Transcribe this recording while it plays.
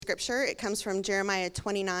scripture. It comes from Jeremiah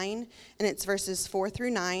 29, and it's verses 4 through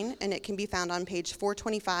 9, and it can be found on page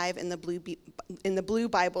 425 in the blue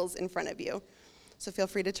Bibles in front of you. So feel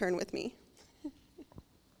free to turn with me.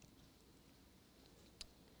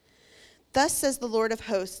 Thus says the Lord of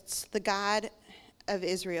hosts, the God of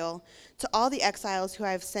Israel, to all the exiles who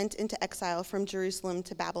I have sent into exile from Jerusalem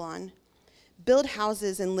to Babylon. Build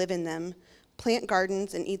houses and live in them, plant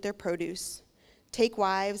gardens and eat their produce. Take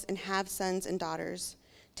wives and have sons and daughters.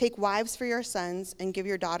 Take wives for your sons and give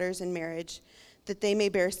your daughters in marriage, that they may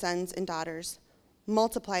bear sons and daughters.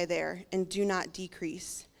 Multiply there and do not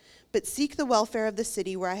decrease. But seek the welfare of the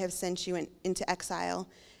city where I have sent you into exile,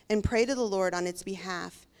 and pray to the Lord on its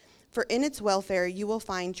behalf. For in its welfare you will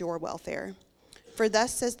find your welfare. For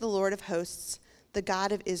thus says the Lord of hosts, the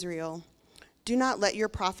God of Israel, do not let your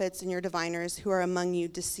prophets and your diviners who are among you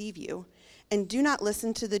deceive you, and do not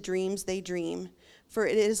listen to the dreams they dream, for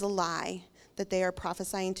it is a lie that they are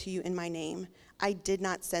prophesying to you in my name. I did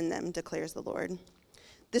not send them, declares the Lord.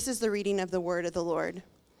 This is the reading of the word of the Lord.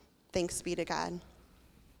 Thanks be to God.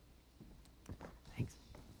 Thanks.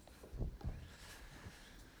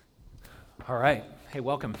 All right. Hey,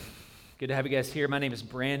 welcome. Good to have you guys here. My name is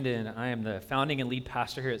Brandon. I am the founding and lead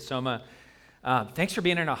pastor here at Soma. Thanks for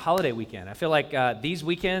being in a holiday weekend. I feel like these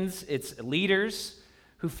weekends, it's leaders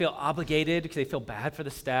who feel obligated because they feel bad for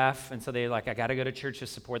the staff, and so they're like, I got to go to church to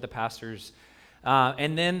support the pastors.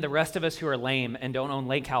 And then the rest of us who are lame and don't own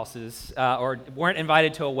lake houses or weren't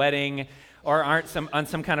invited to a wedding or aren't on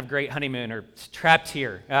some kind of great honeymoon or trapped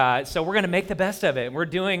here. So we're going to make the best of it. We're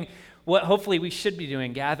doing what hopefully we should be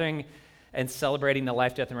doing, gathering and celebrating the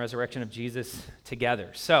life, death, and resurrection of Jesus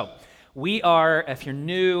together. So we are, if you're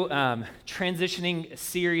new, transitioning a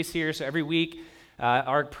series here. So every week,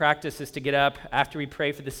 our practice is to get up after we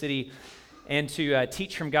pray for the city and to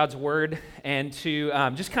teach from God's word and to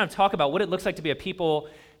just kind of talk about what it looks like to be a people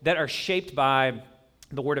that are shaped by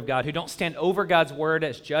the word of God, who don't stand over God's word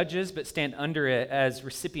as judges, but stand under it as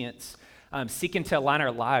recipients, seeking to align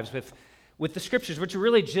our lives with the scriptures, which are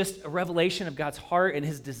really just a revelation of God's heart and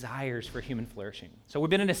his desires for human flourishing. So we've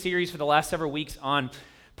been in a series for the last several weeks on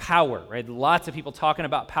power, right? Lots of people talking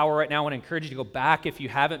about power right now. I want to encourage you to go back if you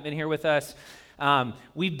haven't been here with us.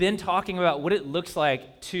 We've been talking about what it looks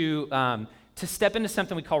like to step into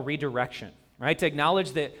something we call redirection, right? To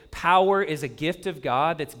acknowledge that power is a gift of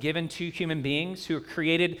God that's given to human beings who are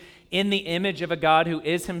created in the image of a God who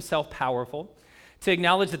is himself powerful. To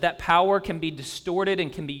acknowledge that that power can be distorted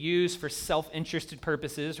and can be used for self-interested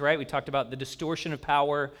purposes, right? We talked about the distortion of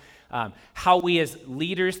power, how we as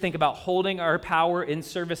leaders think about holding our power in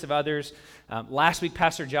service of others. Last week,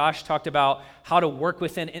 Pastor Josh talked about how to work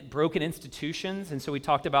within broken institutions, and so we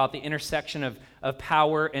talked about the intersection of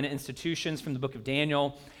power and institutions from the book of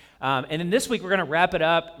Daniel. And then this week, we're going to wrap it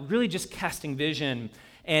up, really just casting vision.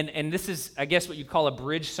 And this is, I guess, what you call a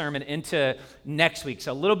bridge sermon into next week.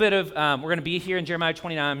 So a little bit of, we're going to be here in Jeremiah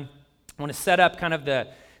 29. I want to set up kind of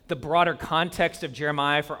the broader context of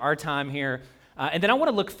Jeremiah for our time here. And then I want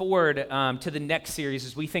to look forward to the next series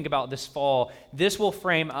as we think about this fall. This will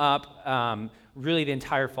frame up really the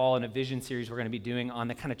entire fall in a vision series we're going to be doing on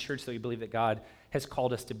the kind of church that we believe that God has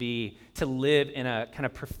called us to be, to live in a kind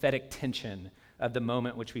of prophetic tension of the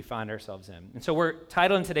moment which we find ourselves in. And so we're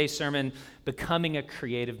titling today's sermon, Becoming a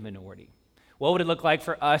Creative Minority. What would it look like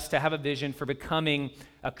for us to have a vision for becoming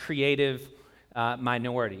a creative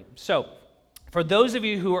minority? So for those of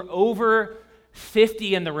you who are over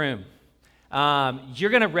 50 in the room, you're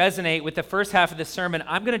going to resonate with the first half of the sermon.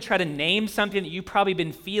 I'm going to try to name something that you've probably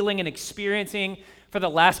been feeling and experiencing for the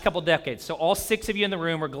last couple decades. So all 6 of you in the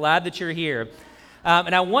room, we're glad that you're here.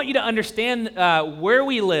 And I want you to understand where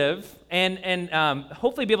we live and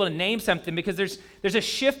hopefully be able to name something, because there's a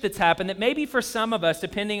shift that's happened that maybe for some of us,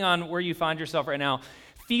 depending on where you find yourself right now,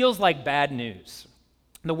 feels like bad news.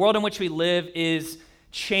 The world in which we live is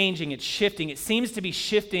changing, it's shifting. It seems to be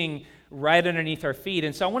shifting right underneath our feet.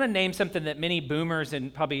 And so I want to name something that many boomers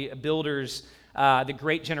and probably builders, the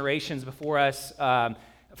great generations before us,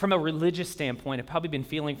 from a religious standpoint, have probably been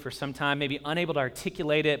feeling for some time, maybe unable to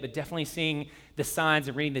articulate it, but definitely seeing the signs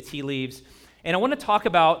and reading the tea leaves. And I want to talk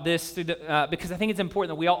about this because I think it's important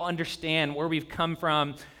that we all understand where we've come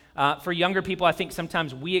from. For younger people, I think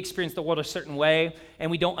sometimes we experience the world a certain way,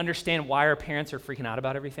 and we don't understand why our parents are freaking out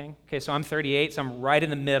about everything. Okay, so I'm 38, so I'm right in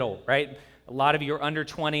the middle, right? A lot of you are under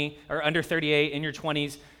 20 or under 38 in your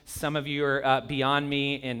 20s. Some of you are beyond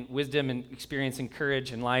me in wisdom and experience and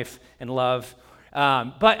courage and life and love.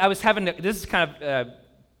 But I was this is kind of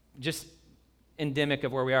just endemic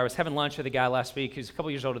of where we are. I was having lunch with a guy last week who's a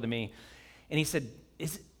couple years older than me, and he said,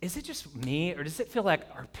 is it just me, or does it feel like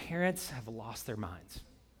our parents have lost their minds?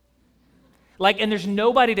 And there's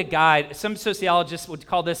nobody to guide. Some sociologists would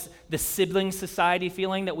call this the sibling society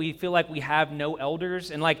feeling, that we feel like we have no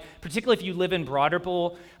elders. And particularly if you live in Broad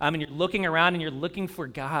Ripple, and you're looking around and you're looking for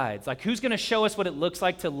guides, who's going to show us what it looks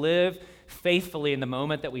like to live faithfully in the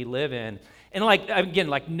moment that we live in? And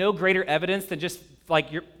again, no greater evidence than just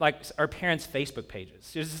our parents' Facebook pages.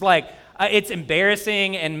 It's just it's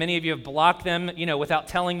embarrassing, and many of you have blocked them, without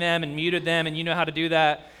telling them, and muted them, and you know how to do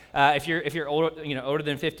that. If you're older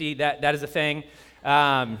than 50, that is a thing.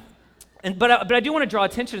 But I do want to draw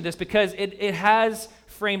attention to this because it has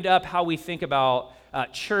framed up how we think about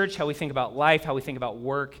church, how we think about life, how we think about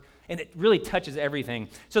work, and it really touches everything.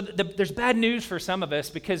 So there's bad news for some of us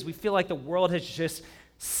because we feel like the world has just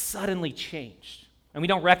suddenly changed, and we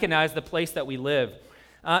don't recognize the place that we live.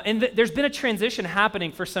 There's been a transition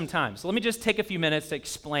happening for some time. So let me just take a few minutes to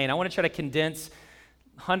explain. I want to try to condense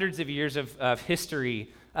hundreds of years of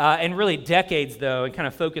history, and really decades, though, and kind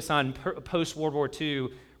of focus on post-World War II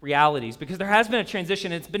realities, because there has been a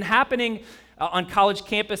transition. It's been happening on college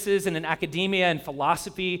campuses and in academia and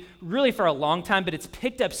philosophy really for a long time, but it's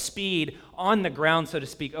picked up speed on the ground, so to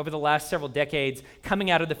speak, over the last several decades,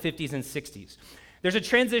 coming out of the 50s and 60s. There's a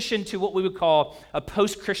transition to what we would call a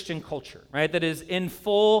post-Christian culture, right, that is in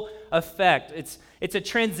full effect. It's a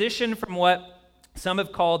transition from what some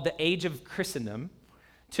have called the age of Christendom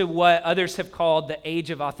to what others have called the age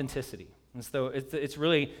of authenticity. And so it's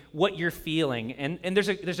really what you're feeling. And there's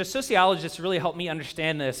a sociologist that's really helped me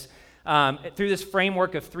understand this through this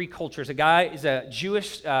framework of three cultures. A guy is a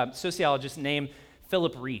Jewish sociologist named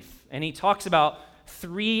Philip Reith, and he talks about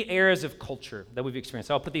three eras of culture that we've experienced.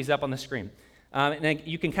 So I'll put these up on the screen. And then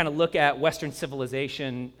you can kind of look at Western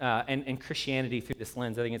civilization and Christianity through this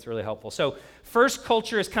lens. I think it's really helpful. So first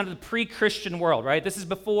culture is kind of the pre-Christian world, right? This is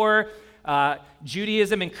before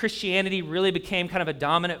Judaism and Christianity really became kind of a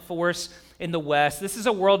dominant force in the West. This is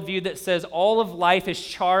a worldview that says all of life is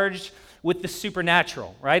charged with the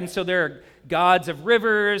supernatural, right? And so there are gods of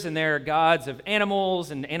rivers, and there are gods of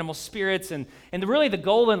animals and animal spirits, and really the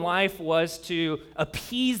goal in life was to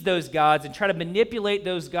appease those gods and try to manipulate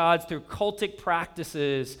those gods through cultic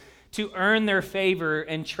practices to earn their favor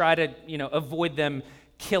and try to, avoid them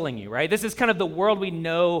killing you, right? This is kind of the world we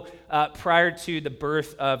know prior to the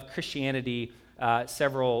birth of Christianity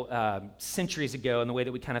several centuries ago, and the way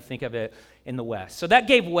that we kind of think of it in the West. So that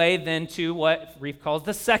gave way then to what Reef calls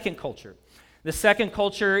the second culture. The second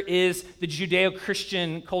culture is the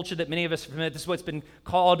Judeo-Christian culture that many of us are familiar with. This is what's been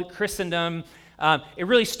called Christendom. It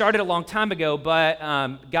really started a long time ago, but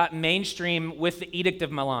got mainstream with the Edict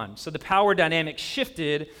of Milan. So the power dynamic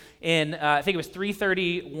shifted in, I think it was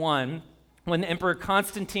 331, when the Emperor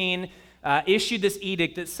Constantine issued this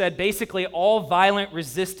edict that said basically all violent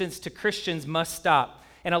resistance to Christians must stop.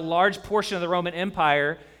 And a large portion of the Roman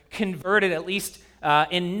Empire converted, at least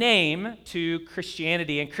in name, to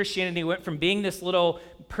Christianity. And Christianity went from being this little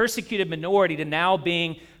persecuted minority to now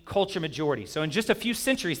being culture majority. So in just a few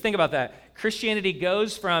centuries, think about that. Christianity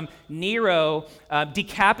goes from Nero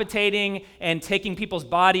decapitating and taking people's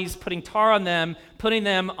bodies, putting tar on them, putting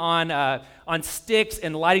them on sticks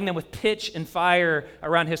and lighting them with pitch and fire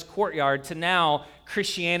around his courtyard, to now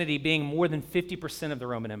Christianity being more than 50% of the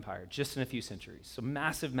Roman Empire, just in a few centuries. So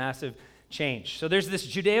massive, massive change. So there's this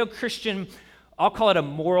Judeo-Christian, I'll call it a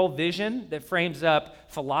moral vision, that frames up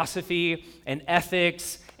philosophy and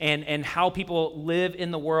ethics and how people live in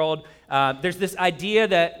the world. There's this idea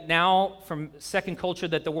that now, from second culture,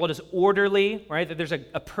 that the world is orderly, right? That there's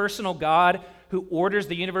a personal God who orders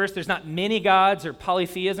the universe. There's not many gods or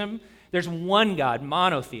polytheism. There's one God,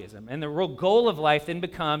 monotheism. And the real goal of life then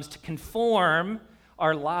becomes to conform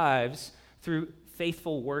our lives through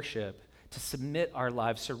faithful worship, to submit our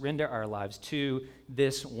lives, surrender our lives to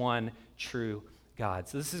this one true God.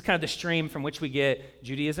 So this is kind of the stream from which we get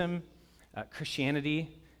Judaism,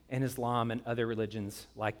 Christianity, and Islam, and other religions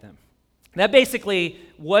like them. That basically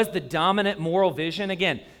was the dominant moral vision.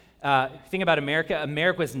 Again, think about America.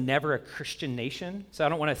 America was never a Christian nation. So I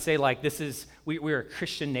don't want to say we're a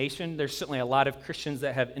Christian nation. There's certainly a lot of Christians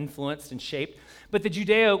that have influenced and shaped. But the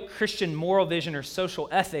Judeo-Christian moral vision or social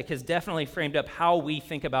ethic has definitely framed up how we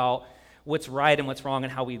think about what's right and what's wrong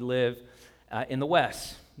and how we live in the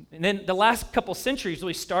West. And then the last couple centuries,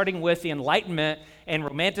 really starting with the Enlightenment and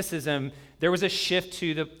Romanticism, there was a shift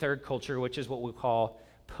to the third culture, which is what we call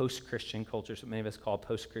post-Christian culture, so many of us call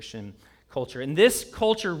post-Christian culture. And this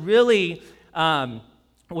culture really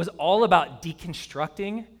was all about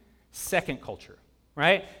deconstructing second culture,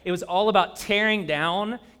 right? It was all about tearing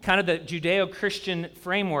down kind of the Judeo-Christian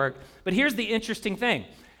framework. But here's the interesting thing.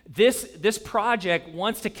 This project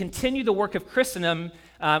wants to continue the work of Christendom.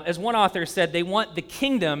 As one author said, they want the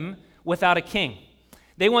kingdom without a king.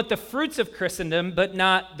 They want the fruits of Christendom, but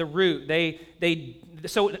not the root.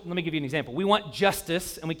 So let me give you an example. We want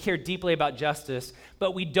justice, and we care deeply about justice,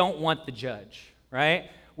 but we don't want the judge,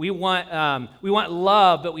 right? We want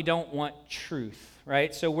love, but we don't want truth,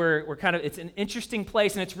 right? So we're kind of, it's an interesting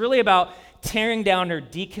place, and it's really about tearing down or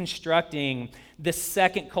deconstructing the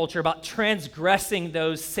second culture, about transgressing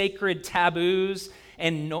those sacred taboos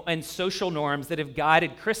and social norms that have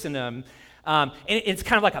guided Christendom. And it's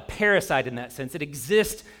kind of like a parasite in that sense. It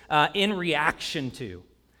exists in reaction to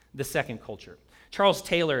the second culture. Charles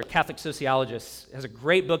Taylor, a Catholic sociologist, has a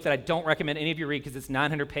great book that I don't recommend any of you read because it's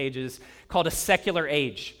 900 pages, called A Secular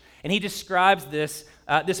Age. And he describes this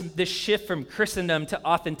shift from Christendom to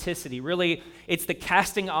authenticity. Really, it's the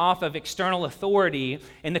casting off of external authority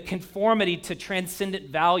and the conformity to transcendent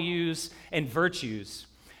values and virtues.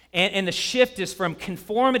 And the shift is from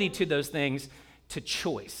conformity to those things to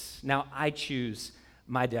choice. Now, I choose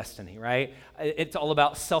my destiny, right? It's all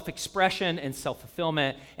about self-expression and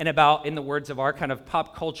self-fulfillment, and about, in the words of our kind of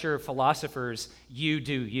pop culture philosophers, you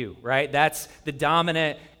do you, right? That's the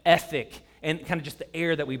dominant ethic and kind of just the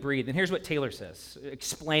air that we breathe. And here's what Taylor says,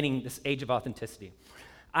 explaining this age of authenticity.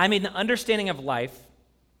 I mean, the understanding of life,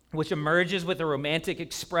 which emerges with the romantic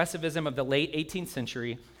expressivism of the late 18th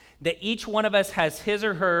century, that each one of us has his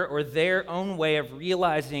or her or their own way of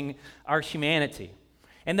realizing our humanity.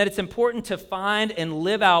 And that it's important to find and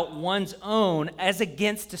live out one's own as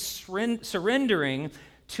against surrendering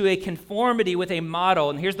to a conformity with a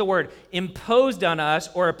model, and here's the word, imposed on us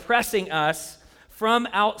or oppressing us from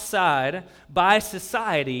outside by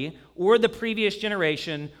society or the previous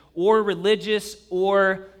generation or religious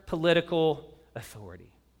or political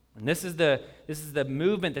authority. And this is the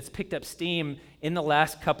movement that's picked up steam in the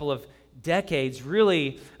last couple of decades,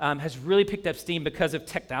 really has really picked up steam because of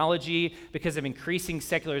technology, because of increasing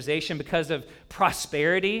secularization, because of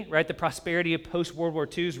prosperity, right? The prosperity of post-World War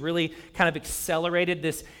II has really kind of accelerated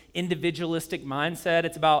this individualistic mindset.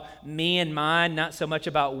 It's about me and mine, not so much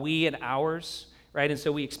about we and ours, right? And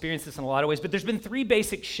so we experience this in a lot of ways. But there's been three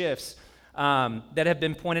basic shifts that have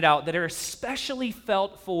been pointed out that are especially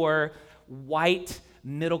felt for white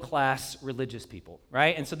middle-class religious people,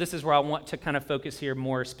 right? And so this is where I want to kind of focus here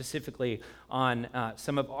more specifically on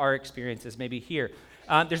some of our experiences maybe here.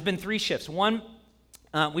 There's been three shifts. One,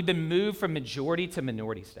 we've been moved from majority to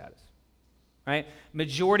minority status, right?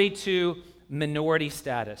 Majority to minority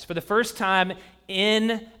status. For the first time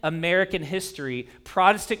in American history,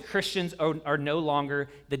 Protestant Christians are no longer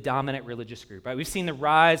the dominant religious group, right? We've seen the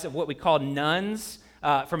rise of what we call nuns,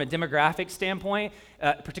 from a demographic standpoint,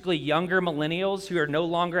 particularly younger millennials who are no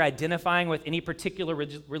longer identifying with any particular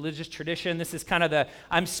religious tradition. This is kind of the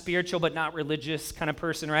I'm spiritual but not religious kind of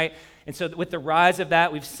person, right? And so with the rise of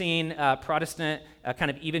that, we've seen Protestant kind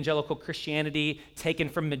of evangelical Christianity taken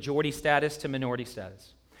from majority status to minority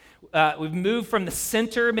status. We've moved from the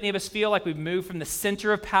center, many of us feel like we've moved from the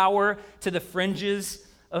center of power to the fringes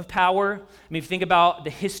of power. I mean, if you think about the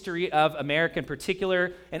history of America in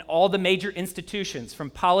particular and all the major institutions, from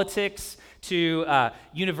politics to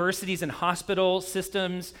universities and hospital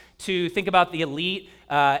systems, to think about the elite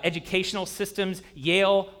educational systems,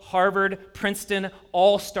 Yale, Harvard, Princeton,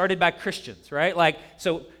 all started by Christians, right? Like,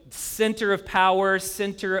 so center of power,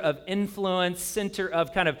 center of influence, center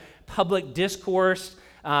of kind of public discourse.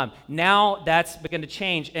 Now that's begun to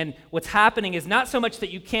change. And what's happening is not so much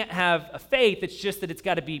that you can't have a faith, it's just that it's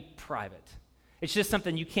got to be private. It's just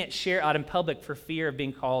something you can't share out in public for fear of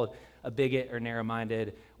being called a bigot or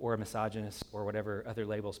narrow-minded or a misogynist or whatever other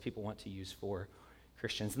labels people want to use for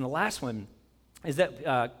Christians. And the last one is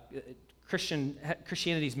that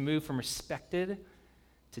Christianity's moved from respected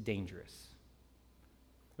to dangerous.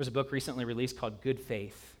 There was a book recently released called Good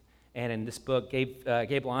Faith. And in this book,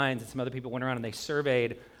 Gabe Lyons and some other people went around and they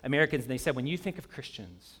surveyed Americans, and they said, when you think of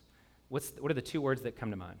Christians, what are the two words that come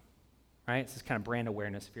to mind? Right? This is kind of brand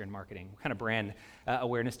awareness if you're in marketing. What kind of brand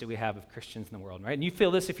awareness do we have of Christians in the world, right? And you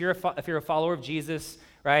feel this if you're a follower of Jesus,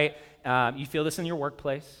 right? You feel this in your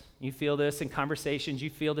workplace. You feel this in conversations. You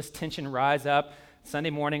feel this tension rise up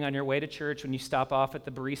Sunday morning on your way to church when you stop off at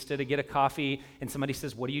the barista to get a coffee and somebody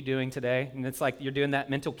says, what are you doing today? And it's like you're doing that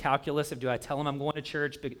mental calculus of, do I tell them I'm going to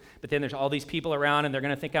church? But then there's all these people around and they're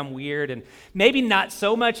going to think I'm weird. And maybe not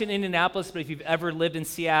so much in Indianapolis, but if you've ever lived in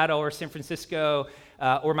Seattle or San Francisco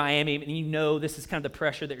or Miami, and you know this is kind of the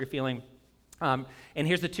pressure that you're feeling. And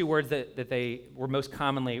here's the two words that they were most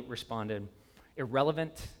commonly responded: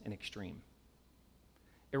 irrelevant and extreme.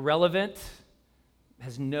 Irrelevant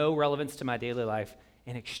has no relevance to my daily life,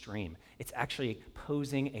 and extreme. It's actually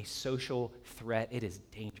posing a social threat. It is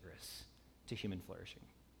dangerous to human flourishing.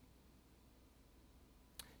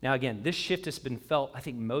 Now again, this shift has been felt, I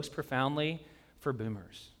think, most profoundly for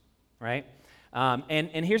boomers, right?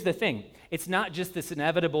 And here's the thing. It's not just this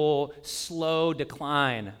inevitable slow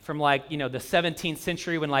decline from the 17th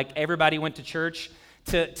century when everybody went to church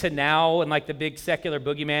to now, and the big secular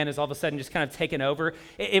boogeyman is all of a sudden just kind of taken over.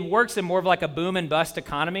 It works in more of a boom and bust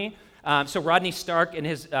economy. So Rodney Stark, in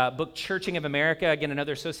his book Churching of America, again,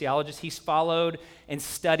 another sociologist, he's followed and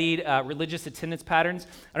studied religious attendance patterns. I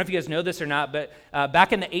don't know if you guys know this or not, but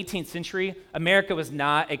back in the 18th century, America was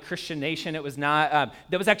not a Christian nation. It was not,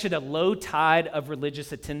 that was actually the low tide of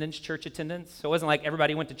religious attendance, church attendance. So it wasn't like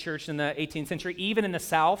everybody went to church in the 18th century. Even in the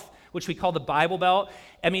South, which we call the Bible Belt,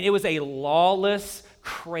 it was a lawless,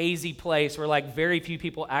 crazy place where very few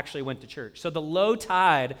people actually went to church. So the low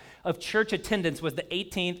tide of church attendance was the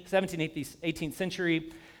 18th, 17th, 18th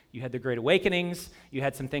century. You had the Great Awakenings. You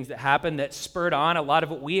had some things that happened that spurred on a lot of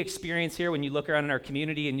what we experience here when you look around in our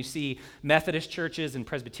community and you see Methodist churches and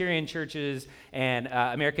Presbyterian churches and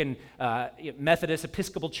American Methodist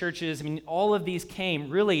Episcopal churches. All of these came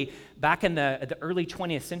really back in the early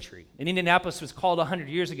 20th century. And Indianapolis was called 100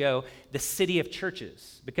 years ago the city of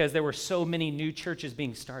churches because there were so many new churches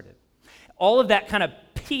being started. All of that kind of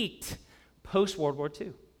peaked post-World War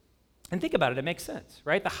II. And think about it, it makes sense,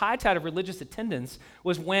 right? The high tide of religious attendance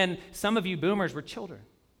was when some of you boomers were children,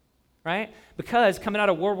 right? Because coming out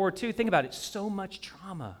of World War II, think about it, so much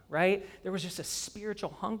trauma, right? There was just a spiritual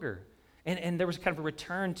hunger. And there was kind of a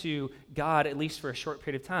return to God, at least for a short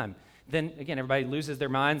period of time. Then, again, everybody loses their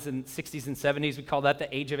minds in the 60s and 70s. We call that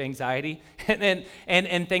the age of anxiety.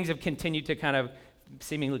 And things have continued to kind of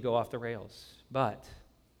seemingly go off the rails. But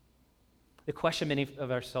the question many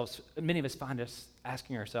of us find us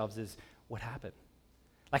asking ourselves is, what happened?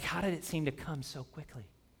 How did it seem to come so quickly?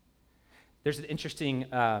 There's an interesting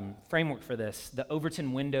framework for this, the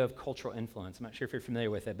Overton window of cultural influence. I'm not sure if you're familiar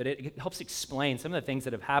with it, but it helps explain some of the things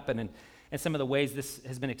that have happened and some of the ways this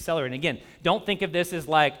has been accelerating. Again, don't think of this as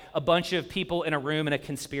a bunch of people in a room in a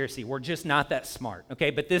conspiracy. We're just not that smart, okay?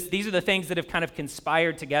 But these are the things that have kind of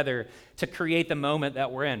conspired together to create the moment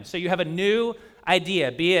that we're in. So you have a new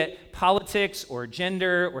idea, be it politics or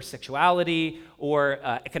gender or sexuality or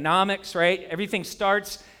economics, right? Everything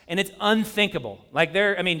starts and it's unthinkable.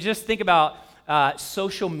 Just think about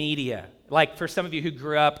social media. For some of you who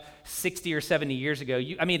grew up 60 or 70 years ago,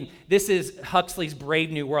 this is Huxley's Brave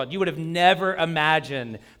New World. You would have never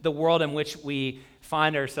imagined the world in which we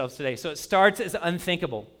find ourselves today. So it starts as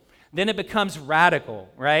unthinkable. Then it becomes radical,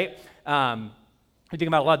 right? We think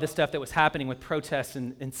about a lot of this stuff that was happening with protests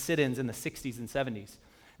and sit-ins in the 60s and 70s.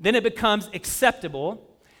 Then it becomes acceptable.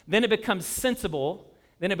 Then it becomes sensible.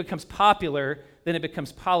 Then it becomes popular. Then it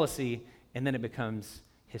becomes policy. And then it becomes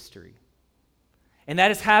history. And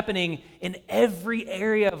that is happening in every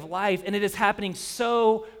area of life. And it is happening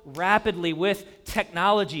so rapidly with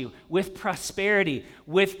technology, with prosperity,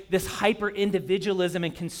 with this hyper-individualism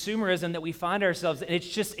and consumerism that we find ourselves in. It's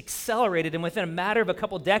just accelerated. And within a matter of a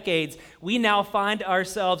couple decades, we now find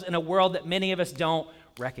ourselves in a world that many of us don't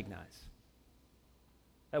recognize.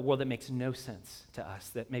 A world that makes no sense to us,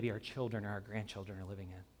 that maybe our children or our grandchildren are living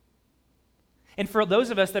in. And for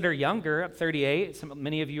those of us that are younger, I'm 38,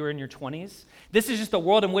 many of you are in your 20s, this is just the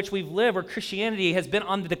world in which we've lived where Christianity has been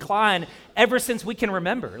on the decline ever since we can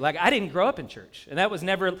remember. I didn't grow up in church, and that was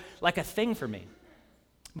never a thing for me.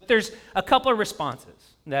 But there's a couple of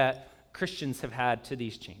responses that Christians have had to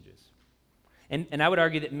these changes. And I would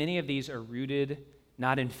argue that many of these are rooted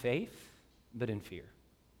not in faith, but in fear.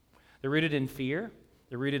 They're rooted in fear,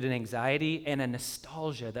 they're rooted in anxiety, and a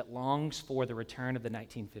nostalgia that longs for the return of the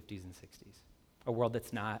 1950s and 60s. A world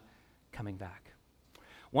that's not coming back.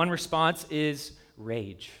 One response is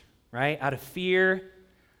rage, right? Out of fear,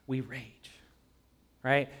 we rage,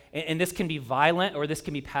 right? And this can be violent or this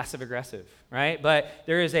can be passive-aggressive, right? But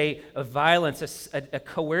there is a violence, a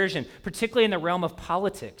coercion, particularly in the realm of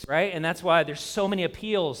politics, right? And that's why there's so many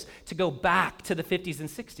appeals to go back to the 50s and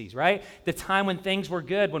 60s, right? The time when things were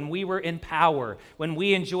good, when we were in power, when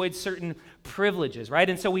we enjoyed certain privileges, right?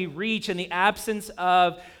 And so we reach in the absence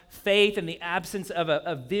of faith, in the absence of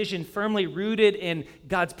a vision firmly rooted in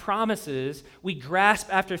God's promises, we grasp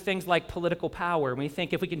after things like political power. And we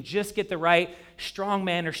think if we can just get the right strong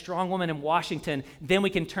man or strong woman in Washington, then we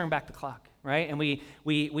can turn back the clock, right? And we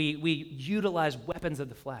utilize weapons of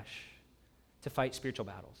the flesh to fight spiritual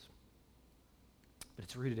battles. But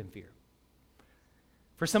it's rooted in fear.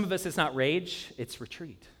 For some of us, it's not rage, it's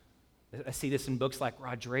retreat. I see this in books like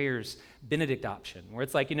Rod Dreher's Benedict option, where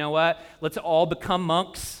it's you know what? Let's all become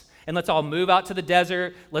monks, And let's all move out to the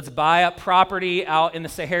desert. Let's buy up property out in the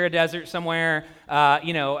Sahara Desert somewhere,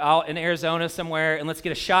 out in Arizona somewhere, and let's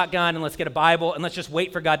get a shotgun and let's get a Bible and let's just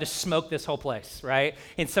wait for God to smoke this whole place, right?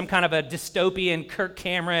 In some kind of a dystopian Kirk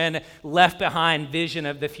Cameron left behind vision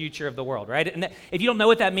of the future of the world, right? And if you don't know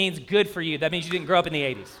what that means, good for you. That means you didn't grow up in the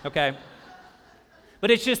 80s, okay?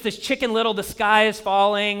 But it's just this Chicken Little, the sky is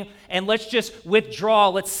falling, and let's just withdraw.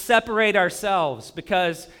 Let's separate ourselves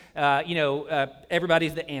because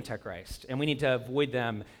everybody's the Antichrist, and we need to avoid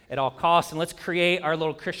them at all costs. And let's create our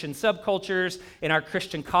little Christian subcultures in our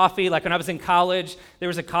Christian coffee. Like when I was in college, there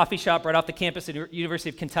was a coffee shop right off the campus at University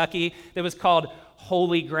of Kentucky that was called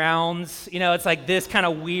Holy Grounds. It's like this kind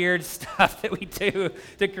of weird stuff that we do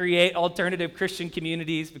to create alternative Christian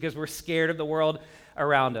communities because we're scared of the world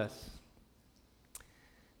around us.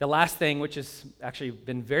 The last thing, which has actually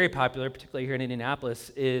been very popular, particularly here in Indianapolis,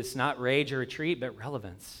 is not rage or retreat, but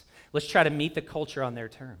relevance. Let's try to meet the culture on their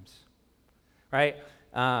terms, right?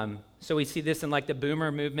 So we see this in like the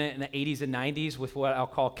boomer movement in the 80s and 90s with what I'll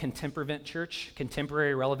call contemporary church,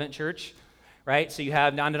 contemporary relevant church, right? So you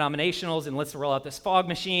have non-denominationals, and let's roll out the fog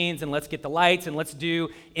machines, and let's get the lights, and let's do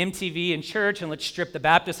MTV in church, and let's strip the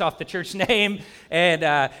Baptist off the church name,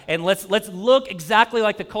 and let's look exactly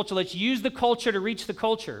like the culture. Let's use the culture to reach the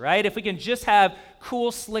culture, right? If we can just have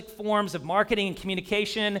cool, slick forms of marketing and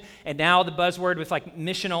communication, and now the buzzword with like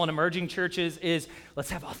missional and emerging churches is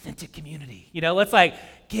let's have authentic community. Let's like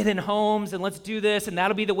get in homes and let's do this, and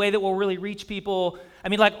that'll be the way that we'll really reach people. I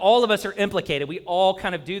mean, like all of us are implicated. We all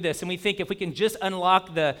kind of do this, and we think if we can just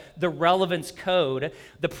unlock the relevance code.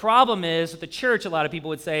 The problem is with the church, a lot of people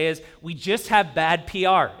would say, is we just have bad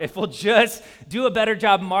PR. If we'll just do a better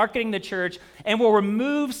job marketing the church, and we'll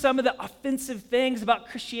remove some of the offensive things about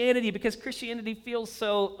Christianity because Christianity feels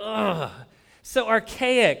so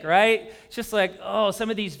archaic, right? It's just like,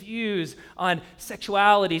 some of these views on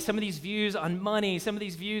sexuality, some of these views on money, some of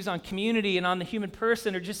these views on community and on the human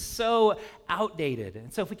person are just so outdated.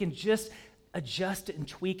 And so if we can just adjust and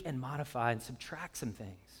tweak and modify and subtract some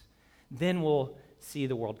things, then we'll see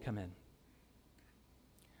the world come in.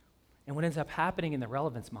 And what ends up happening in the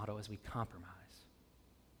relevance model is we compromise.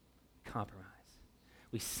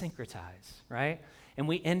 We syncretize, right? And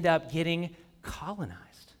we end up getting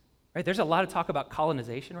colonized, right? There's a lot of talk about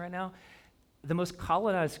colonization right now. The most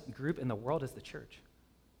colonized group in the world is the church.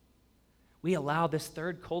 We allow this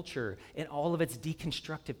third culture and all of its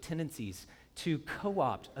deconstructive tendencies to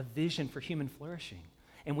co-opt a vision for human flourishing.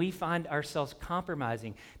 And we find ourselves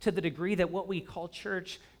compromising to the degree that what we call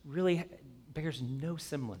church really bears no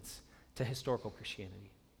semblance to historical Christianity.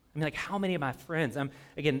 I mean, like, how many of my friends, I'm,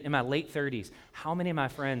 again, in my late 30s, how many of my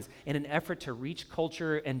friends, in an effort to reach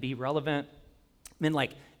culture and be relevant,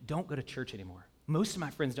 don't go to church anymore. Most of my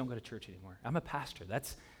friends don't go to church anymore. I'm a pastor.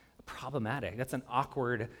 That's problematic. That's an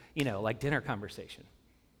awkward, dinner conversation.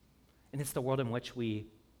 And it's the world in which we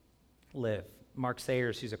live. Mark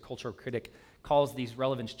Sayers, who's a cultural critic, calls these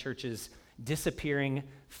relevance churches disappearing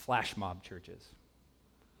flash mob churches.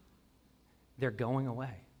 They're going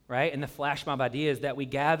away. Right? And the flash mob idea is that we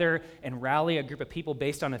gather and rally a group of people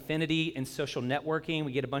based on affinity and social networking.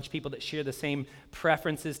 We get a bunch of people that share the same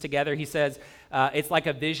preferences together. He says it's like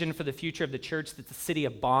a vision for the future of the church that's the city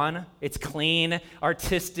of Bonn. It's clean,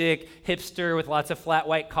 artistic, hipster with lots of flat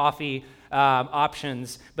white coffee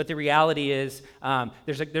options. But the reality is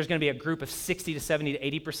there's going to be a group of 60 to 70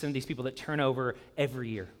 to 80% of these people that turn over every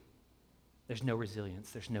year. There's no resilience.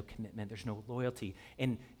 There's no commitment. There's no loyalty.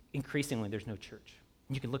 And increasingly, there's no church.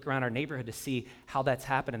 You can look around our neighborhood to see how that's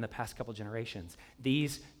happened in the past couple generations.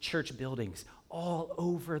 These church buildings all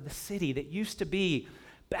over the city that used to be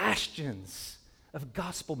bastions of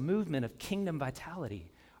gospel movement, of kingdom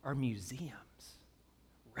vitality, are museums,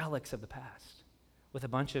 relics of the past, with a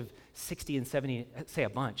bunch of 60 and 70,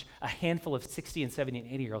 a handful of 60 and 70 and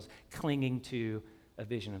 80-year-olds clinging to a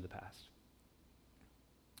vision of the past.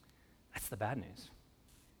 That's the bad news,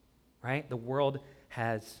 right? The world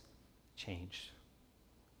has changed.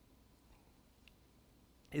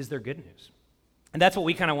 Is there good news? And that's what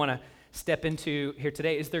we kind of want to step into here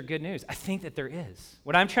today. Is there good news? I think that there is.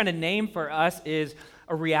 What I'm trying to name for us is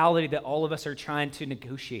a reality that all of us are trying to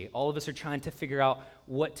negotiate. All of us are trying to figure out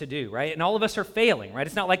what to do, right? And all of us are failing, right?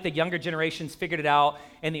 It's not like the younger generation's figured it out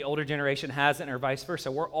and the older generation hasn't, or vice versa.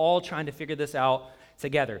 We're all trying to figure this out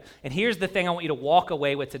together. And here's the thing I want you to walk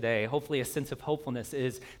away with today, hopefully a sense of hopefulness,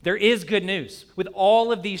 is there is good news. With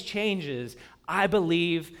all of these changes, I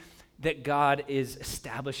believe that God is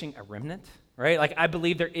establishing a remnant, right? Like, I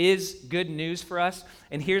believe there is good news for us.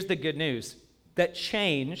 And here's the good news, that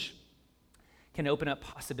change can open up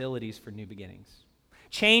possibilities for new beginnings.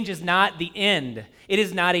 Change is not the end. It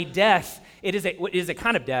is not a death. It is a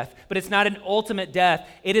kind of death, but it's not an ultimate death.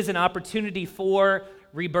 It is an opportunity for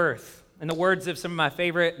rebirth. In the words of some of my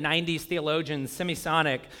favorite 90s theologians,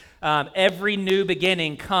 Semisonic, every new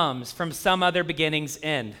beginning comes from some other beginning's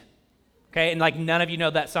end. Okay, and like none of you know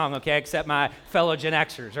that song, okay, except my fellow Gen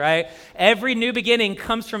Xers, right? Every new beginning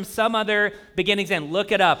comes from some other beginning's end.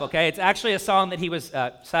 Look it up, okay? It's actually a song that he was,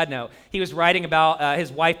 side note, he was writing about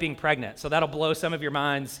his wife being pregnant. So that'll blow some of your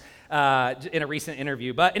minds in a recent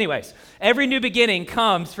interview. But anyways, every new beginning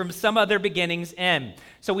comes from some other beginning's end.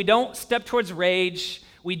 So we don't step towards rage.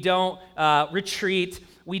 We don't retreat.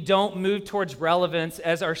 We don't move towards relevance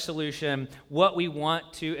as our solution. What we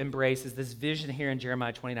want to embrace is this vision here in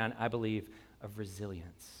Jeremiah 29, I believe, of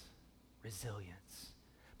resilience. Resilience.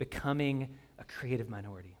 Becoming a creative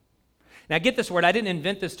minority. Now, get this word. I didn't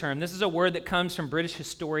invent this term. This is a word that comes from British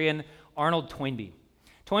historian Arnold Toynbee.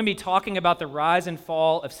 Toynbee, talking about the rise and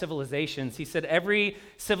fall of civilizations, he said every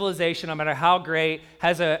civilization, no matter how great,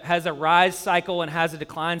 has a rise cycle and has a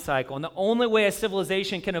decline cycle. And the only way a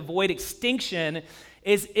civilization can avoid extinction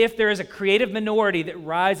is if there is a creative minority that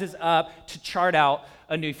rises up to chart out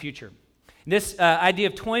a new future. This idea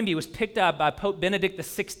of Toynbee was picked up by Pope Benedict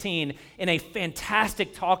XVI in a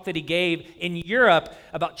fantastic talk that he gave in Europe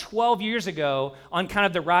about 12 years ago on kind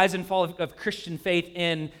of the rise and fall of Christian faith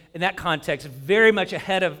in that context, very much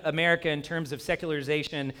ahead of America in terms of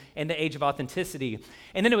secularization and the age of authenticity.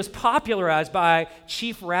 And then it was popularized by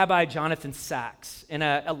Chief Rabbi Jonathan Sacks in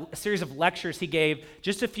a series of lectures he gave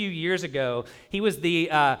just a few years ago. He was the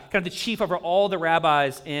kind of the chief over all the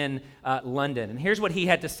rabbis in London. And here's what he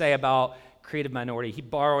had to say about creative minority. He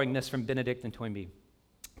borrowing this from Benedict and Toynbee.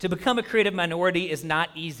 To become a creative minority is not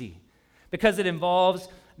easy because it involves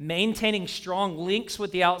maintaining strong links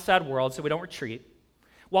with the outside world so we don't retreat,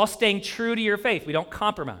 while staying true to your faith. We don't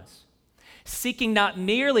compromise. Seeking not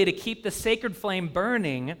merely to keep the sacred flame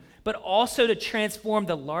burning, but also to transform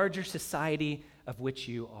the larger society of which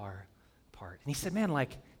you are part. And he said, man,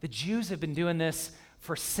 like the Jews have been doing this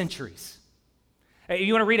for centuries.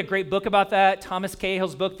 You want to read a great book about that? Thomas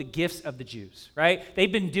Cahill's book, The Gifts of the Jews, right?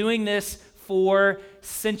 They've been doing this for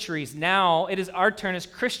centuries. Now it is our turn as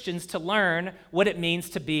Christians to learn what it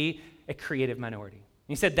means to be a creative minority. And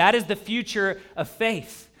he said that is the future of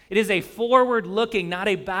faith. It is a forward-looking, not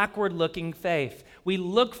a backward-looking faith. We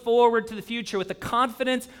look forward to the future with the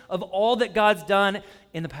confidence of all that God's done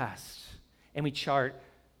in the past, and we chart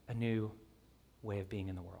a new way of being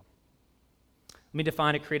in the world. Let me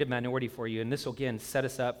define a creative minority for you, and this will, again, set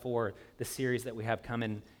us up for the series that we have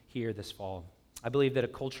coming here this fall. I believe that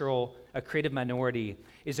a creative minority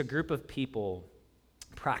is a group of people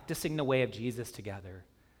practicing the way of Jesus together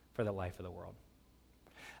for the life of the world.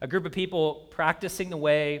 A group of people practicing the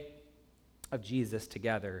way of Jesus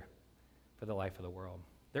together for the life of the world.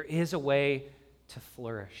 There is a way to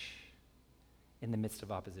flourish in the midst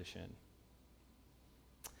of opposition.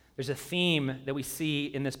 There's a theme that we see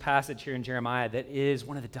in this passage here in Jeremiah that is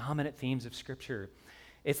one of the dominant themes of Scripture.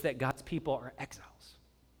 It's that God's people are exiles,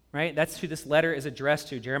 right? That's who this letter is addressed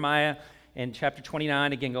to. Jeremiah in chapter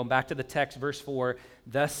 29, again, going back to the text, verse 4,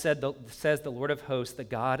 thus says the Lord of hosts, the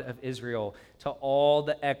God of Israel, to all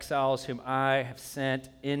the exiles whom I have sent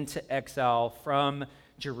into exile from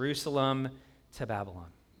Jerusalem to Babylon.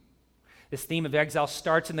 This theme of exile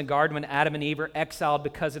starts in the garden when Adam and Eve are exiled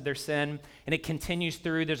because of their sin, and it continues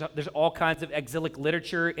through. There's all kinds of exilic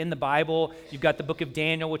literature in the Bible. You've got the book of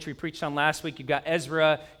Daniel, which we preached on last week. You've got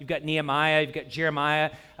Ezra. You've got Nehemiah. You've got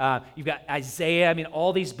Jeremiah. You've got Isaiah. I mean,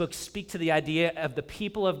 all these books speak to the idea of the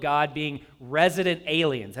people of God being resident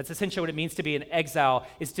aliens. That's essentially what it means to be an exile,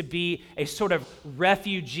 is to be a sort of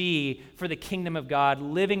refugee for the kingdom of God,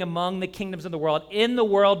 living among the kingdoms of the world, in the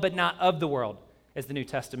world, but not of the world, as the New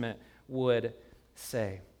Testament would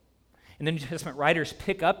say. And the New Testament writers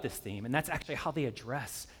pick up this theme, and that's actually how they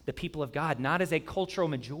address the people of God, not as a cultural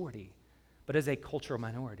majority, but as a cultural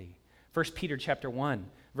minority. 1 Peter chapter 1,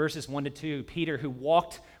 verses 1 to 2, Peter, who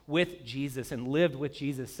walked with Jesus and lived with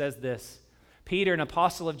Jesus, says this, Peter, an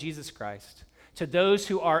apostle of Jesus Christ, to those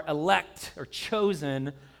who are elect or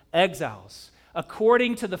chosen exiles,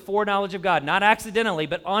 according to the foreknowledge of God, not accidentally,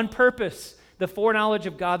 but on purpose, the foreknowledge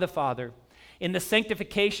of God the Father, in the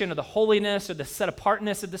sanctification of the holiness or the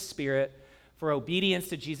set-apartness of the Spirit, for obedience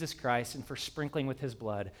to Jesus Christ and for sprinkling with his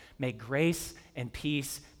blood. May grace and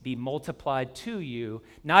peace be multiplied to you,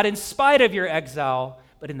 not in spite of your exile,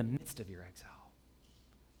 but in the midst of your exile.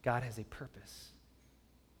 God has a purpose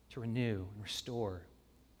to renew and restore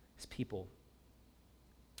his people.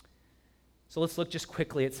 So let's look just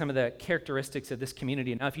quickly at some of the characteristics of this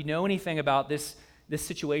community. Now, if you know anything about this this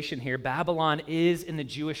situation here, Babylon is in the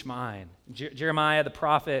Jewish mind. Jeremiah, the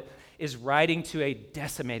prophet, is writing to a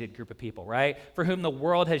decimated group of people, right? For whom the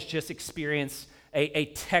world has just experienced a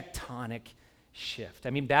tectonic shift. I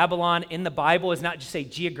mean, Babylon in the Bible is not just a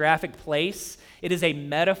geographic place. It is a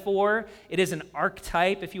metaphor. It is an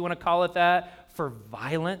archetype, if you want to call it that, for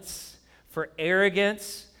violence, for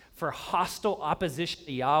arrogance, for hostile opposition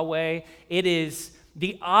to Yahweh. It is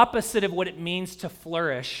the opposite of what it means to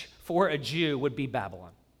flourish for a Jew would be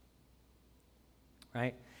Babylon,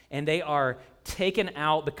 right? And they are taken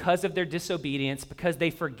out because of their disobedience, because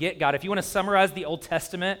they forget God. If you want to summarize the Old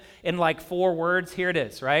Testament in like 4 words, here it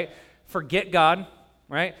is, right? Forget God,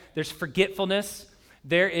 right? There's forgetfulness,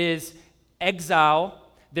 there is exile,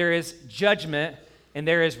 there is judgment, and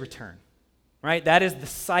there is return, right? That is the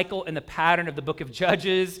cycle and the pattern of the book of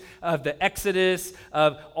Judges, of the Exodus,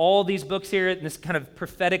 of all these books here in this kind of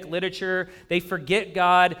prophetic literature. They forget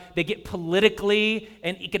God. They get politically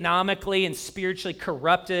and economically and spiritually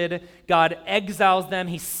corrupted. God exiles them.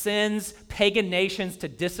 He sends pagan nations to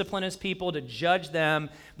discipline his people, to judge them,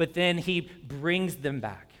 but then he brings them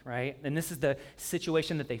back, right? And this is the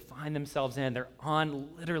situation that they find themselves in. They're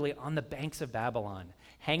literally on the banks of Babylon,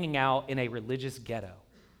 hanging out in a religious ghetto,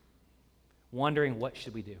 wondering what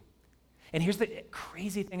should we do. And here's the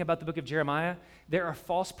crazy thing about the book of Jeremiah. There are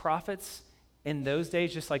false prophets in those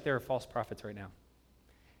days just like there are false prophets right now.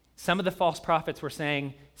 Some of the false prophets were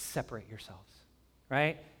saying, separate yourselves,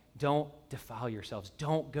 right? Don't defile yourselves.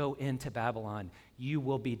 Don't go into Babylon. You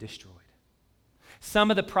will be destroyed.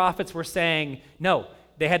 Some of the prophets were saying, no,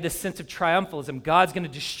 they had this sense of triumphalism. God's going to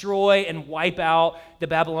destroy and wipe out the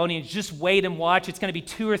Babylonians. Just wait and watch. It's going to be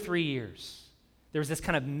 2 or 3 years. There was this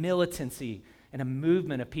kind of militancy and a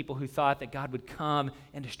movement of people who thought that God would come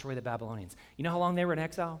and destroy the Babylonians. You know how long they were in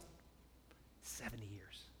exile? 70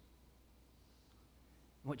 years.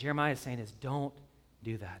 And what Jeremiah is saying is, don't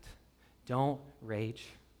do that. Don't rage.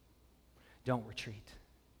 Don't retreat.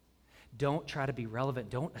 Don't try to be relevant.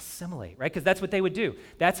 Don't assimilate, right? Because that's what they would do.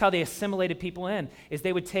 That's how they assimilated people in, is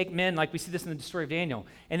they would take men, like we see this in the story of Daniel,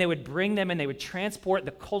 and they would bring them and they would transport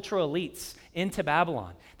the cultural elites into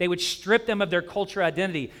Babylon. They would strip them of their cultural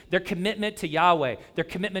identity, their commitment to Yahweh, their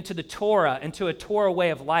commitment to the Torah and to a Torah way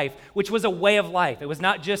of life, which was a way of life. It was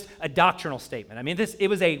not just a doctrinal statement. I mean, it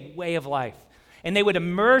was a way of life. And they would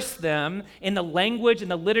immerse them in the language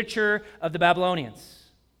and the literature of the Babylonians.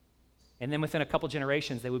 And then within a couple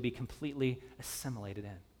generations, they would be completely assimilated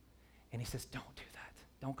in. And he says, don't do that.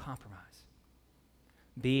 Don't compromise.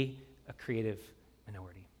 Be a creative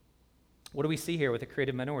minority. What do we see here with a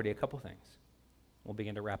creative minority? A couple things. We'll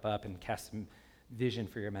begin to wrap up and cast some vision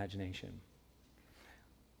for your imagination.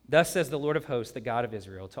 Thus says the Lord of hosts, the God of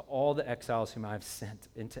Israel, to all the exiles whom I have sent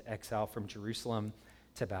into exile from Jerusalem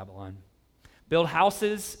to Babylon. Build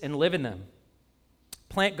houses and live in them.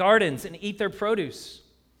 Plant gardens and eat their produce.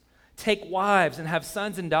 Take wives and have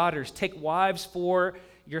sons and daughters. Take wives for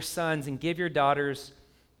your sons and give your daughters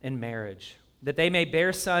in marriage, that they may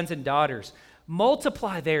bear sons and daughters.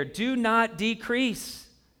 Multiply there, do not decrease,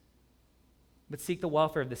 but seek the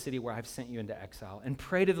welfare of the city where I've sent you into exile, and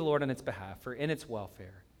pray to the Lord on its behalf, for in its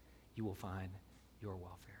welfare you will find your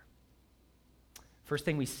welfare. First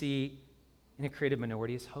thing we see in a creative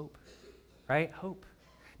minority is hope, right? Hope.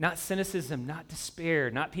 Not cynicism, not despair,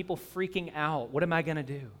 not people freaking out. What am I going to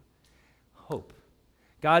do? Hope.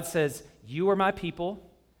 God says, you are my people.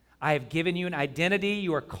 I have given you an identity.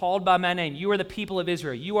 You are called by my name. You are the people of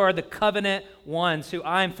Israel. You are the covenant ones who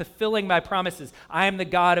I am fulfilling my promises. I am the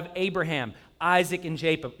God of Abraham, Isaac, and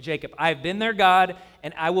Jacob. I have been their God,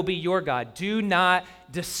 and I will be your God. Do not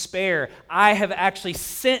despair. I have actually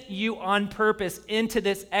sent you on purpose into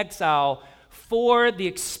this exile for the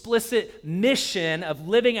explicit mission of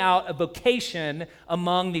living out a vocation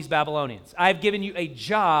among these Babylonians. I have given you a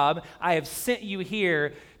job. I have sent you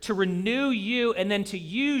here to renew you and then to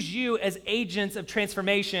use you as agents of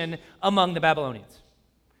transformation among the Babylonians.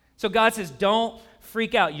 So God says, don't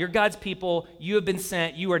freak out. You're God's people. You have been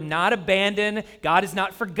sent. You are not abandoned. God has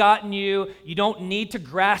not forgotten you. You don't need to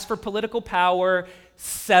grasp for political power.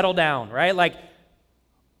 Settle down, right? Like,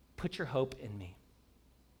 put your hope in me.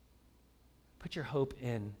 Put your hope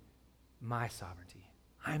in my sovereignty.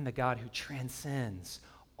 I am the God who transcends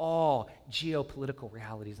all geopolitical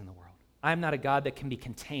realities in the world. I am not a God that can be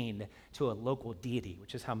contained to a local deity,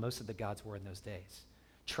 which is how most of the gods were in those days.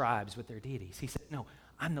 Tribes with their deities. He said, no,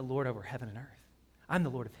 I'm the Lord over heaven and earth. I'm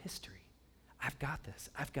the Lord of history. I've got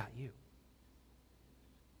this. I've got you.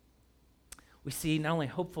 We see not only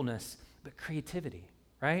hopefulness, but creativity,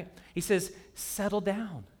 right? He says, settle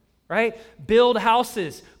down. Right? Build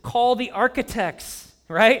houses, call the architects,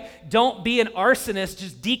 right? Don't be an arsonist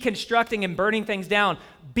just deconstructing and burning things down.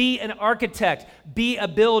 Be an architect. Be a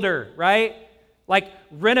builder, right? Like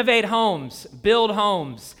renovate homes, build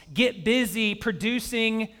homes, get busy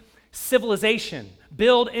producing civilization,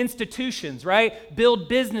 build institutions, right? Build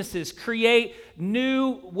businesses, create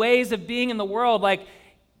new ways of being in the world. Like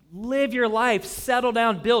live your life, settle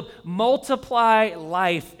down, build, multiply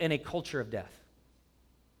life in a culture of death.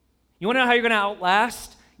 You want to know how you're going to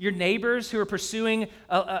outlast your neighbors who are pursuing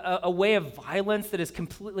a way of violence that is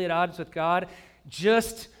completely at odds with God?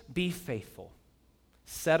 Just be faithful.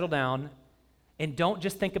 Settle down, and don't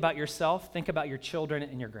just think about yourself. Think about your children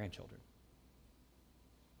and your grandchildren.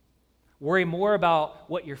 Worry more about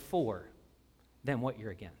what you're for than what you're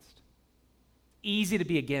against. Easy to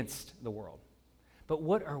be against the world, but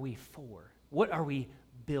what are we for? What are we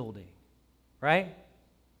building, right?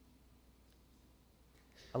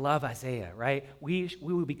 I love Isaiah, right? We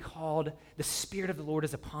will be called, the Spirit of the Lord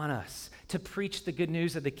is upon us to preach the good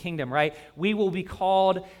news of the kingdom, right? We will be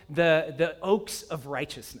called the oaks of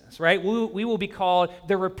righteousness, right? We will be called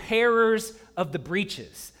the repairers of the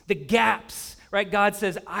breaches, the gaps, right? God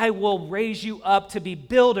says, I will raise you up to be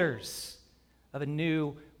builders of a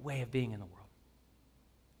new way of being in the world.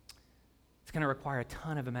 It's going to require a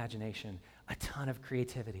ton of imagination, a ton of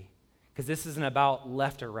creativity, because this isn't about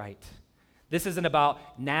left or right. This isn't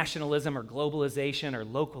about nationalism or globalization or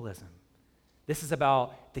localism. This is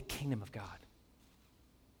about the kingdom of God.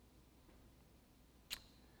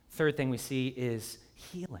 Third thing we see is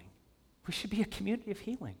healing. We should be a community of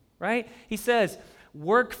healing, right? He says,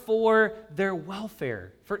 work for their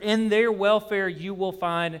welfare, for in their welfare you will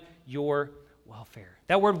find your welfare.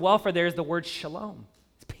 That word welfare there is the word shalom.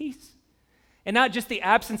 It's peace. And not just the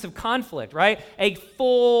absence of conflict, right? A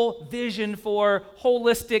full vision for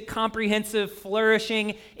holistic, comprehensive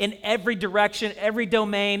flourishing in every direction, every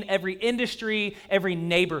domain, every industry, every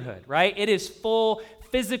neighborhood, right? It is full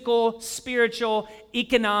physical, spiritual,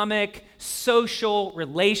 economic, social,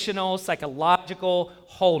 relational, psychological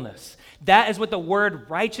wholeness. That is what the word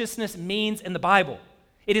righteousness means in the Bible.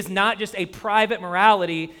 It is not just a private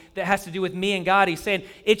morality that has to do with me and God. He's saying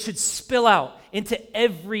it should spill out into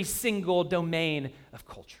every single domain of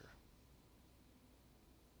culture.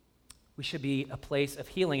 We should be a place of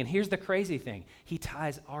healing. And here's the crazy thing. He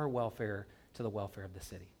ties our welfare to the welfare of the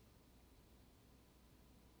city.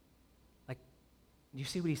 Like, do you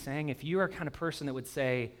see what he's saying? If you are a kind of person that would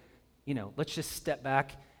say, let's just step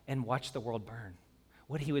back and watch the world burn,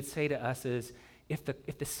 what he would say to us is, if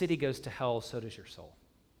the city goes to hell, so does your soul.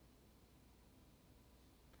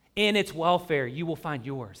 In its welfare, you will find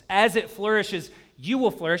yours. As it flourishes, you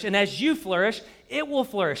will flourish. And as you flourish, it will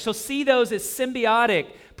flourish. So see those as symbiotic,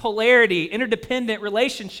 polarity, interdependent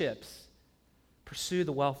relationships. Pursue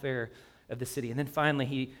the welfare of the city. And then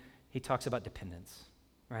finally, he talks about dependence,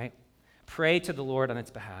 right? Pray to the Lord on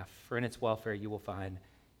its behalf, for in its welfare you will find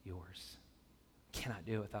yours. Cannot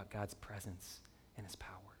do it without God's presence and his power.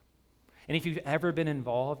 And if you've ever been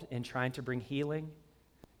involved in trying to bring healing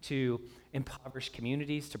to impoverished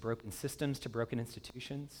communities, to broken systems, to broken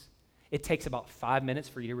institutions, it takes about 5 minutes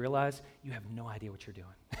for you to realize you have no idea what you're doing.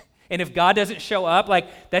 And if God doesn't show up,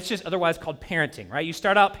 that's just otherwise called parenting, right? You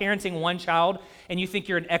start out parenting one child and you think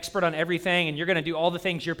you're an expert on everything and you're going to do all the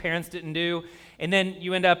things your parents didn't do. And then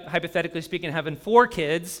you end up, hypothetically speaking, having 4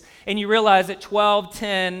 kids and you realize at 12,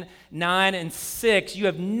 10, 9, and 6, you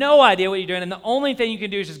have no idea what you're doing. And the only thing you can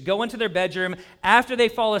do is just go into their bedroom after they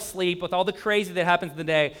fall asleep with all the crazy that happens in the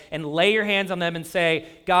day and lay your hands on them and say,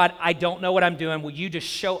 God, I don't know what I'm doing. Will you just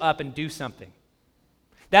show up and do something?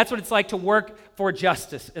 That's what it's like to work for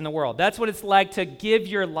justice in the world. That's what it's like to give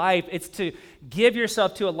your life. It's to give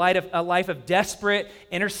yourself to a life of desperate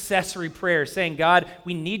intercessory prayer, saying, God,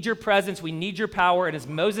 we need your presence, we need your power, and as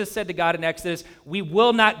Moses said to God in Exodus, we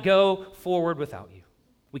will not go forward without you.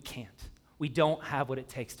 We can't. We don't have what it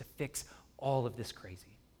takes to fix all of this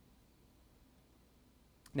crazy.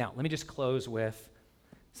 Now, let me just close with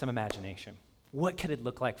some imagination. What could it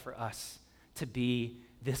look like for us to be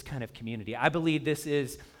this kind of community? I believe this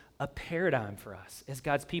is a paradigm for us as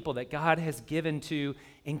God's people that God has given to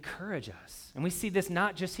encourage us. And we see this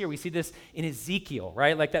not just here, we see this in Ezekiel,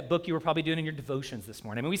 right? Like that book you were probably doing in your devotions this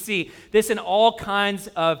morning. I mean, we see this in all kinds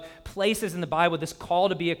of places in the Bible, this call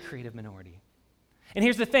to be a creative minority. And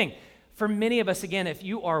here's the thing, for many of us, again, if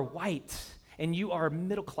you are white and you are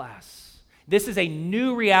middle class, this is a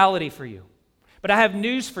new reality for you. But I have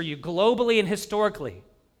news for you, globally and historically.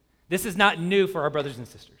 This is not new for our brothers and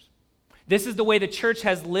sisters. This is the way the church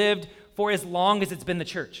has lived for as long as it's been the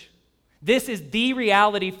church. This is the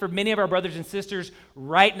reality for many of our brothers and sisters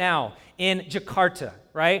right now in Jakarta,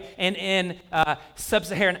 right? And in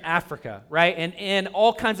sub-Saharan Africa, right? And in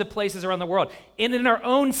all kinds of places around the world. And in our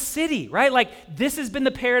own city, right? Like, this has been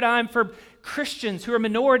the paradigm for Christians who are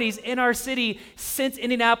minorities in our city since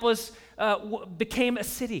Indianapolis became a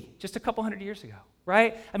city just a couple hundred years ago,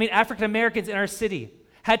 right? I mean, African Americans in our city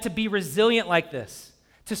had to be resilient like this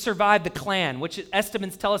to survive the Klan, which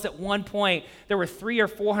estimates tell us at one point there were 300,000 or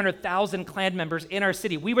 400,000 Klan members in our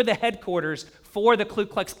city. We were the headquarters for the Ku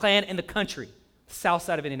Klux Klan in the country, the south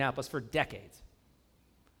side of Indianapolis, for decades.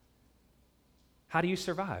 How do you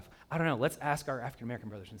survive? I don't know. Let's ask our African American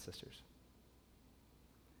brothers and sisters.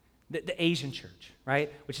 The Asian church,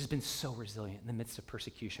 right, which has been so resilient in the midst of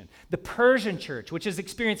persecution. The Persian church, which has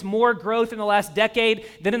experienced more growth in the last decade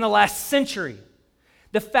than in the last century.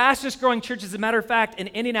 The fastest growing churches, as a matter of fact, in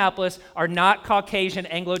Indianapolis are not Caucasian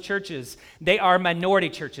Anglo churches. They are minority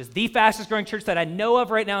churches. The fastest growing church that I know of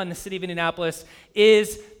right now in the city of Indianapolis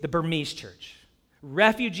is the Burmese church.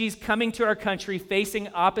 Refugees coming to our country facing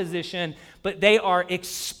opposition, but they are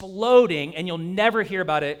exploding, and you'll never hear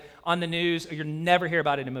about it on the news, or you'll never hear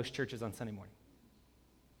about it in most churches on Sunday morning.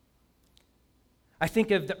 I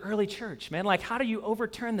think of the early church, man. Like, how do you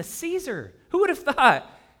overturn the Caesar? Who would have thought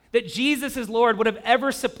that Jesus as Lord would have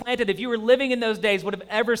ever supplanted, if you were living in those days, would have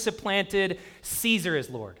ever supplanted Caesar as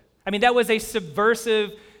Lord? I mean, that was a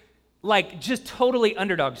subversive, like, just totally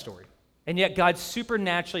underdog story. And yet God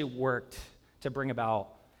supernaturally worked to bring about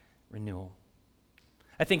renewal.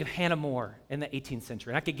 I think of Hannah More in the 18th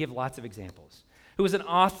century, and I could give lots of examples, who was an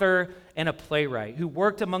author and a playwright, who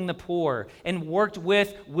worked among the poor and worked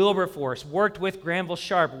with Wilberforce, worked with Granville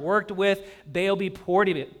Sharp, worked with Bailey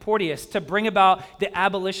Porteous to bring about the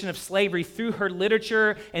abolition of slavery through her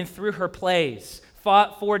literature and through her plays,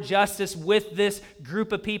 fought for justice with this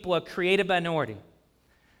group of people, a creative minority.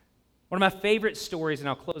 One of my favorite stories, and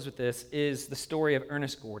I'll close with this, is the story of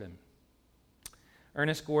Ernest Gordon.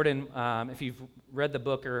 Ernest Gordon, if you've read the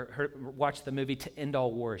book or watched the movie To End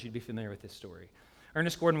All Wars, you'd be familiar with this story.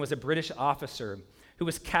 Ernest Gordon was a British officer who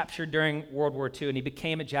was captured during World War II, and he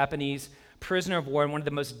became a Japanese prisoner of war in one of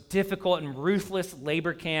the most difficult and ruthless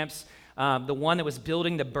labor camps, the one that was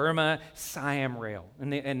building the Burma-Siam Rail.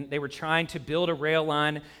 And they were trying to build a rail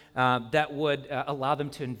line that would allow them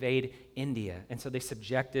to invade India. And so they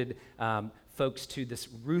subjected folks to this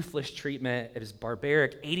ruthless treatment. It was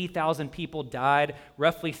barbaric. 80,000 people died,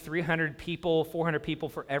 roughly 300 people, 400 people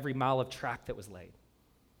for every mile of track that was laid.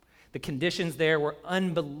 The conditions there were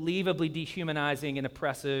unbelievably dehumanizing and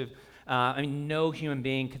oppressive. No human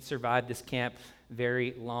being could survive this camp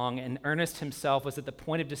very long. And Ernest himself was at the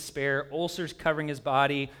point of despair, ulcers covering his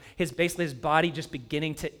body, his body just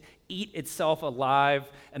beginning to eat itself alive,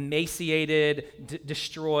 emaciated,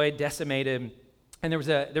 destroyed, decimated. And there was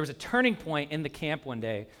a turning point in the camp one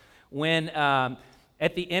day when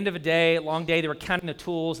at the end of a day, long day, they were counting the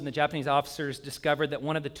tools, and the Japanese officers discovered that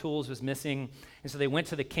one of the tools was missing. And so they went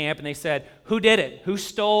to the camp and they said, "Who did it? Who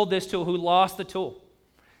stole this tool? Who lost the tool?"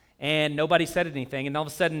 And nobody said anything. And all of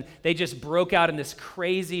a sudden, they just broke out in this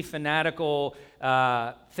crazy, fanatical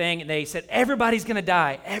thing. And they said, "Everybody's going to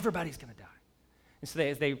die. Everybody's going to die." And so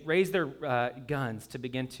as they raised their guns to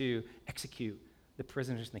begin to execute the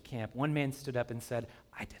prisoners in the camp, one man stood up and said,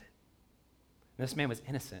 "I did it." And this man was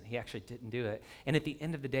innocent. He actually didn't do it. And at the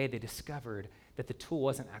end of the day, they discovered that the tool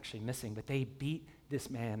wasn't actually missing, but they beat this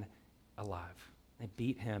man alive. They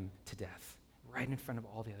beat him to death right in front of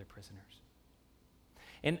all the other prisoners.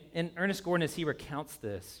 And Ernest Gordon, as he recounts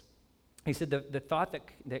this, he said, the thought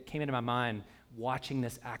that came into my mind watching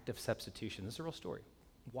this act of substitution, this is a real story,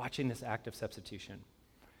 watching this act of substitution,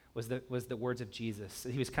 was the words of Jesus.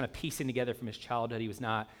 He was kind of piecing together from his childhood. He was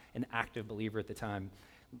not an active believer at the time.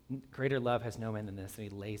 Greater love has no man than this, and he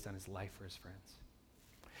lays down his life for his friends.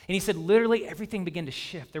 And he said literally everything began to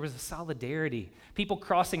shift. There was a solidarity, people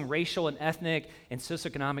crossing racial and ethnic and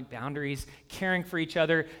socioeconomic boundaries, caring for each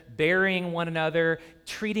other, burying one another,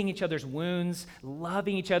 treating each other's wounds,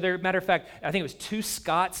 loving each other. Matter of fact, I think it was 2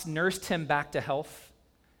 Scots nursed him back to health.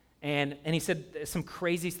 And he said some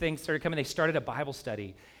crazy things started coming. They started a Bible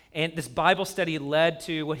study. And this Bible study led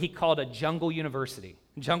to what he called a jungle university.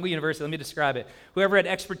 Jungle university, let me describe it. Whoever had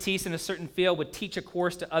expertise in a certain field would teach a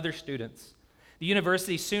course to other students. The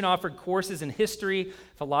university soon offered courses in history,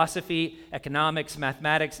 philosophy, economics,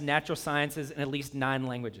 mathematics, natural sciences, and at least 9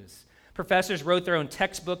 languages. Professors wrote their own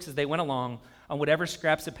textbooks as they went along on whatever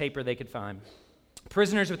scraps of paper they could find.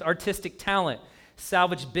 Prisoners with artistic talent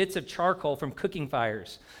salvaged bits of charcoal from cooking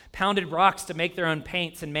fires, pounded rocks to make their own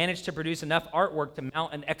paints, and managed to produce enough artwork to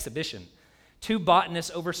mount an exhibition. 2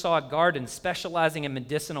 botanists oversaw a garden specializing in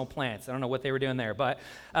medicinal plants. I don't know what they were doing there, but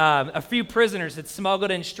a few prisoners had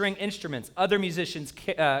smuggled in string instruments. Other musicians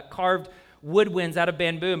carved woodwinds out of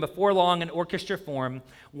bamboo, and before long, an orchestra formed.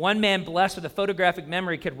 One man blessed with a photographic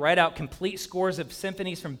memory could write out complete scores of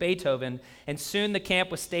symphonies from Beethoven, and soon the camp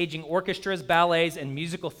was staging orchestras, ballets, and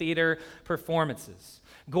musical theater performances.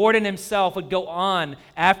 Gordon himself would go on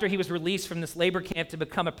after he was released from this labor camp to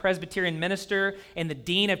become a Presbyterian minister and the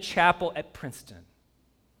dean of chapel at Princeton.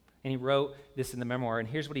 And he wrote this in the memoir, and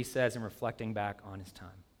here's what he says in reflecting back on his time.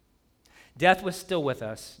 Death was still with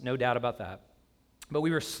us, no doubt about that, but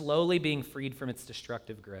we were slowly being freed from its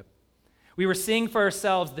destructive grip. We were seeing for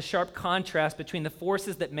ourselves the sharp contrast between the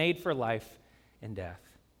forces that made for life and death.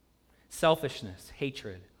 Selfishness,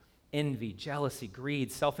 hatred, envy, jealousy, greed,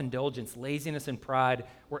 self-indulgence, laziness, and pride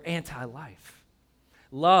were anti-life.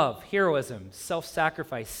 Love, heroism,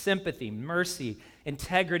 self-sacrifice, sympathy, mercy,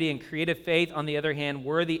 integrity, and creative faith, on the other hand,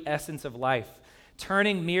 were the essence of life,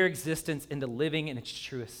 turning mere existence into living in its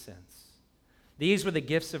truest sense. These were the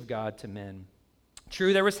gifts of God to men.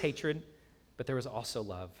 True, there was hatred, but there was also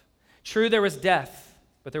love. True, there was death,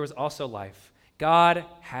 but there was also life. God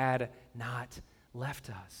had not left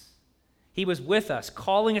us. He was with us,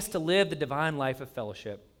 calling us to live the divine life of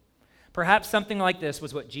fellowship. Perhaps something like this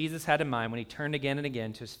was what Jesus had in mind when he turned again and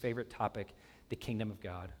again to his favorite topic, the kingdom of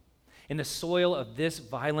God. In the soil of this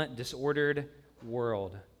violent, disordered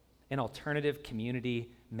world, an alternative community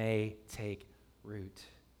may take root.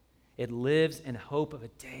 It lives in hope of a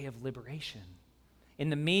day of liberation. In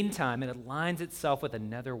the meantime, it aligns itself with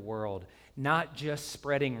another world, not just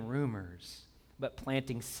spreading rumors, but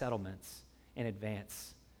planting settlements in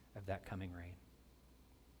advance of that coming reign.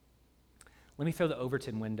 Let me throw the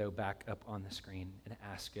Overton window back up on the screen and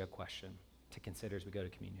ask you a question to consider as we go to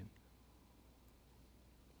communion.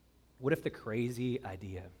 What if the crazy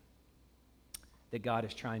idea that God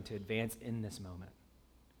is trying to advance in this moment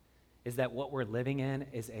is that what we're living in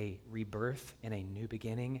is a rebirth and a new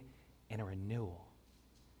beginning and a renewal,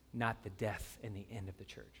 not the death and the end of the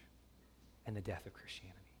church and the death of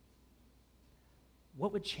Christianity?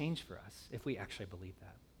 What would change for us if we actually believed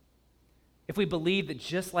that? If we believe that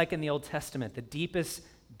just like in the Old Testament, the deepest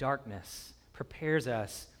darkness prepares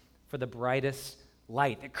us for the brightest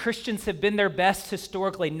light, that Christians have been their best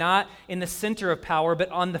historically, not in the center of power, but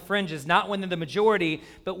on the fringes, not when they're the majority,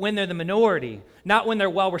 but when they're the minority, not when they're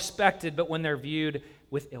well respected, but when they're viewed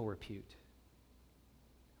with ill repute.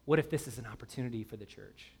 What if this is an opportunity for the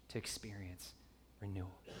church to experience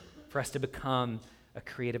renewal, for us to become a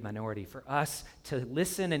creative minority, for us to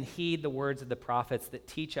listen and heed the words of the prophets that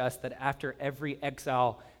teach us that after every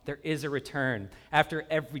exile, there is a return. After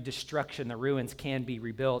every destruction, the ruins can be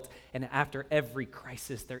rebuilt. And after every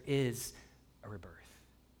crisis, there is a rebirth.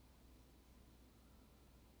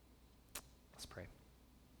 Let's pray.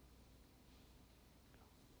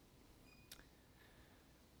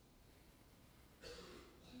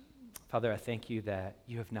 Father, I thank you that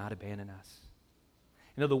you have not abandoned us.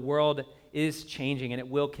 You know, the world is changing and it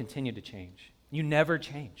will continue to change. You never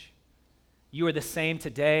change. You are the same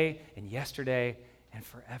today and yesterday and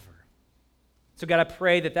forever. So God, I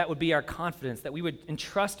pray that that would be our confidence, that we would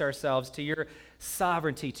entrust ourselves to your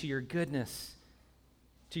sovereignty, to your goodness,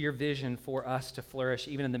 to your vision for us to flourish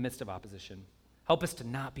even in the midst of opposition. Help us to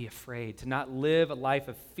not be afraid, to not live a life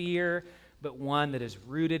of fear, but one that is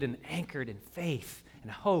rooted and anchored in faith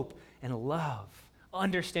and hope and love,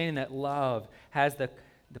 understanding that love has the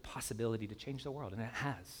possibility to change the world, and it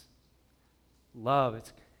has. Love,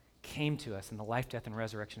 it came to us in the life, death, and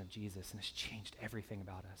resurrection of Jesus, and has changed everything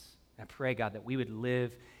about us. And I pray, God, that we would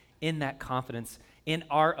live in that confidence in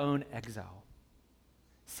our own exile,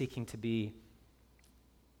 seeking to be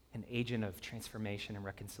an agent of transformation and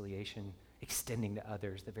reconciliation, extending to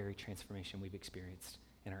others the very transformation we've experienced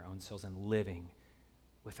in our own souls, and living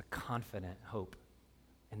with a confident hope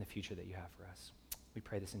in the future that you have for us. We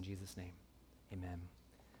pray this in Jesus' name. Amen.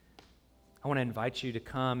 I want to invite you to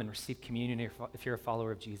come and receive communion if you're a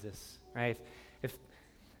follower of Jesus, right? If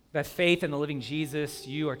by faith in the living Jesus,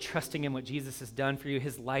 you are trusting in what Jesus has done for you,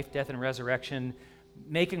 his life, death, and resurrection,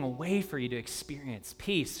 making a way for you to experience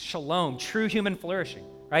peace, shalom, true human flourishing,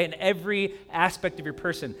 right? In every aspect of your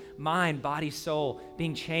person, mind, body, soul,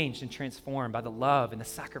 being changed and transformed by the love and the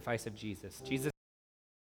sacrifice of Jesus. Jesus